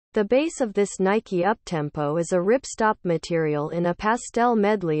The base of this Nike Uptempo is a ripstop material in a pastel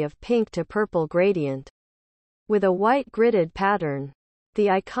medley of pink to purple gradient, with a white gridded pattern. The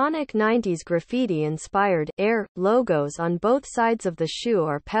iconic 90s graffiti-inspired Air logos on both sides of the shoe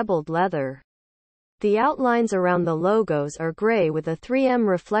are pebbled leather. The outlines around the logos are gray with a 3M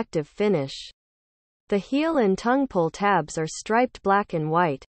reflective finish. The heel and tongue pull tabs are striped black and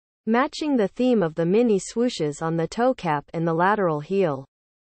white, matching the theme of the mini swooshes on the toe cap and the lateral heel.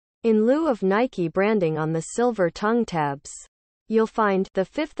 In lieu of Nike branding on the silver tongue tabs, you'll find the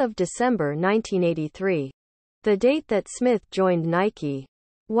 5th of December 1983, the date that Smith joined Nike.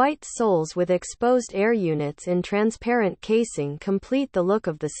 White soles with exposed air units in transparent casing complete the look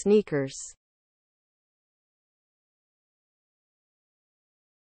of the sneakers.